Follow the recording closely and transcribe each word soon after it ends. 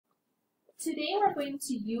Today we're going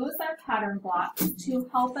to use our pattern blocks to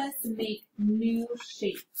help us make new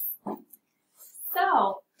shapes.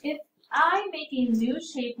 So, if I make a new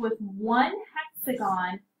shape with one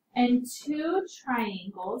hexagon and two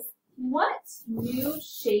triangles, what new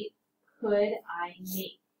shape could I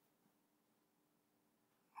make?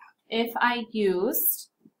 If I used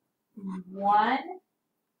one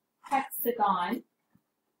hexagon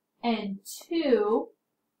and two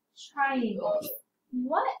triangles,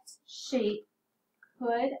 what shape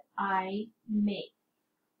could I make?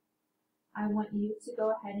 I want you to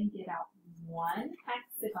go ahead and get out one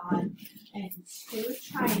hexagon and two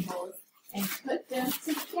triangles and put them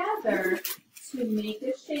together to make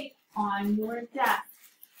a shape on your desk.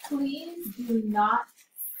 Please do not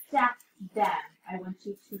stack them. I want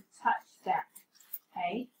you to touch them,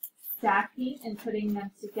 okay? Stacking and putting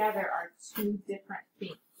them together are two different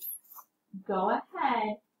things. Go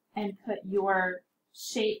ahead and put your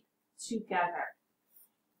shape together.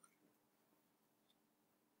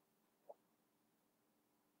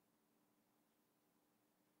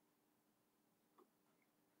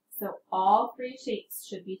 So all three shapes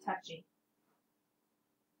should be touching.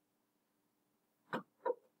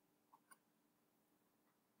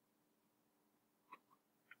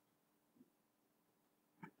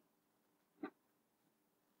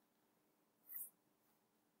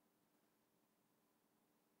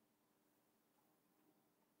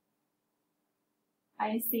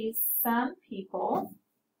 I see some people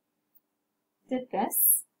did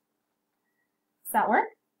this. Does that work?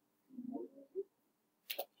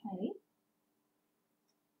 Okay.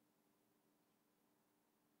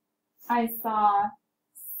 I saw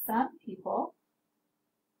some people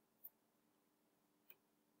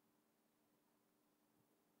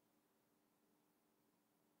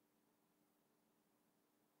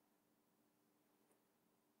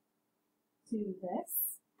do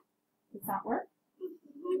this. Does that work?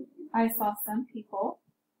 I saw some people.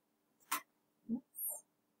 Oops.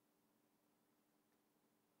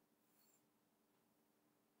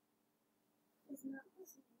 It's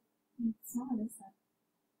not, is it?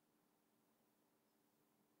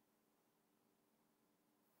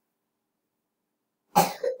 I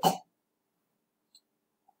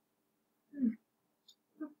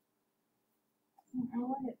don't know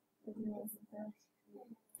what it wasn't there.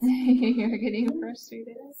 You're getting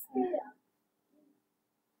frustrated. Yeah.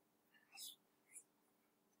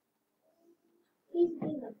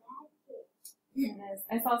 It is.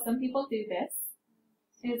 I saw some people do this.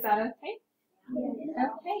 Is that okay? Yeah.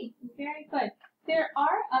 Okay, very good. There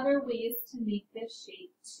are other ways to make this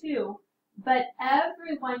shape too, but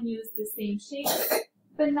everyone used the same shape,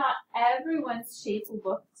 but not everyone's shape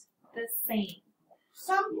looked the same.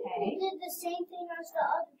 Some people did the same thing as the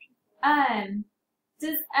other people.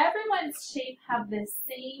 Does everyone's shape have the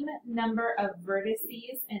same number of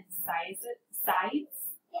vertices and sides?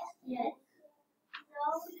 Yes. Yes.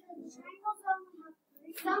 No, because the triangles only have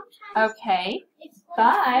 3. Sometimes okay,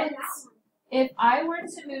 but if I were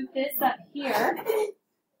to move this up here,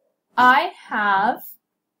 I have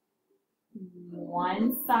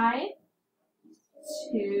one side,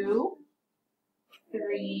 2,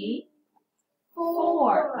 3,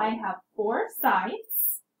 4. I have 4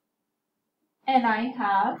 sides. And I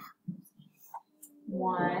have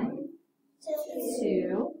 1,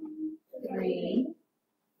 2, 3,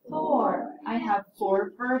 4. I have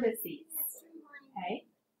 4 vertices. Okay.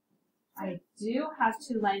 I do have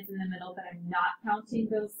 2 lines in the middle, but I'm not counting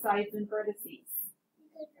those sides and vertices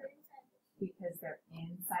because they're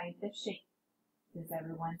inside the shape. Does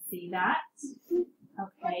everyone see that?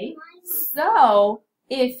 Okay. So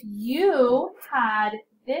if you had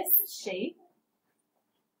this shape,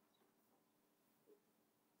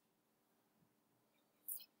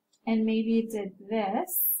 and maybe it did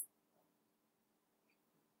this,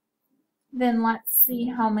 then let's see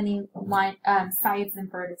how many sides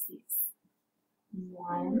and vertices.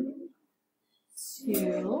 1,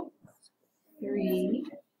 2, 3,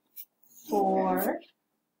 4,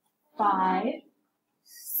 5,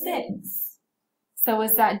 6. So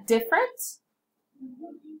is that different?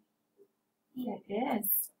 It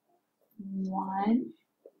is. 1,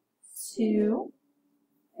 2,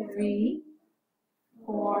 3,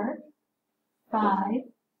 4, 5,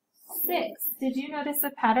 6. Did you notice a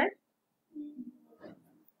pattern?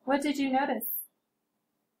 What did you notice?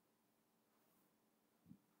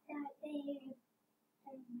 That they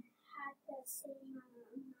had the same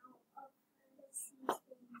amount of vertices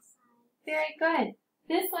inside. Very good.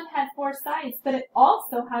 This one had 4 sides, but it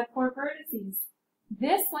also had 4 vertices.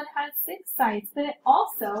 This one had 6 sides, but it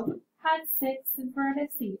also had 6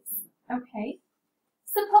 vertices. Okay.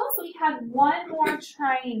 Suppose we had one more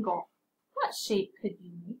triangle. what shape could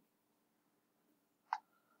you make?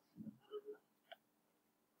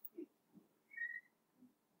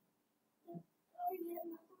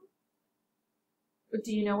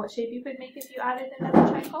 Do you know what shape you could make if you added another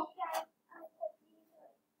triangle?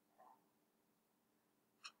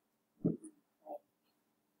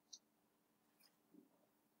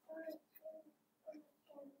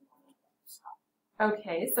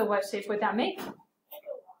 Okay, so what shape would that make?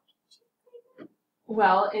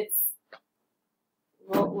 Well,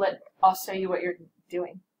 I'll show you what you're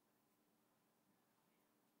doing.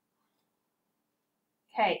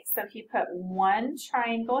 Okay, so he put one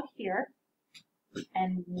triangle here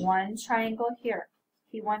and one triangle here.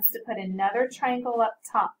 He wants to put another triangle up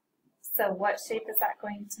top. So what shape is that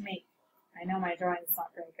going to make? I know my drawing is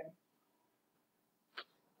not very good.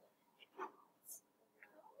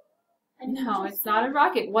 No, it's not a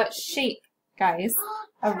rocket. What shape, guys?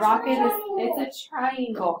 A rocket it's a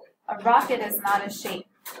triangle. A rocket is not a shape.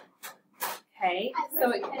 Okay,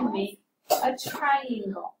 so it can make a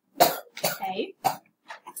triangle. Okay.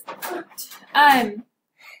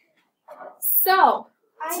 So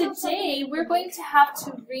today we're going to have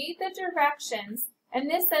to read the directions, and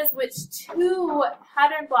this says which two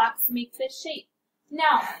pattern blocks make this shape.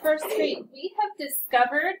 Now, first grade, we have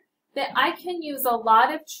discovered that I can use a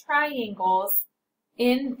lot of triangles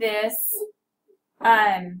in this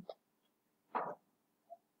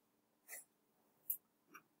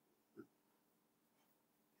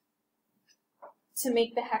to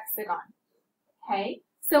make the hexagon. Okay,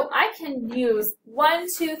 so I can use 1,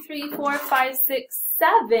 2, 3, 4, 5, 6,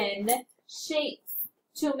 7 shapes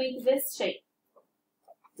to make this shape.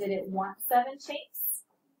 Did it want 7 shapes?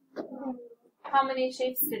 How many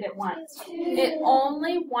shapes did it want? It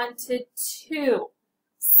only wanted 2.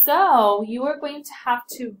 So you are going to have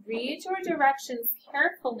to read your directions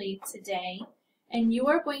carefully today, and you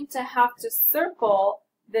are going to have to circle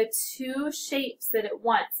the 2 shapes that it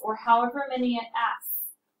wants, or however many it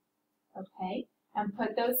asks. Okay, and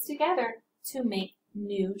put those together to make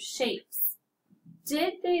new shapes.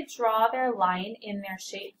 Did they draw their line in their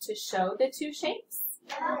shape to show the 2 shapes?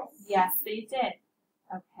 Yes. Yes, they did.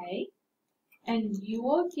 Okay, and you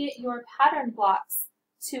will get your pattern blocks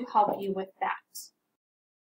to help you with that.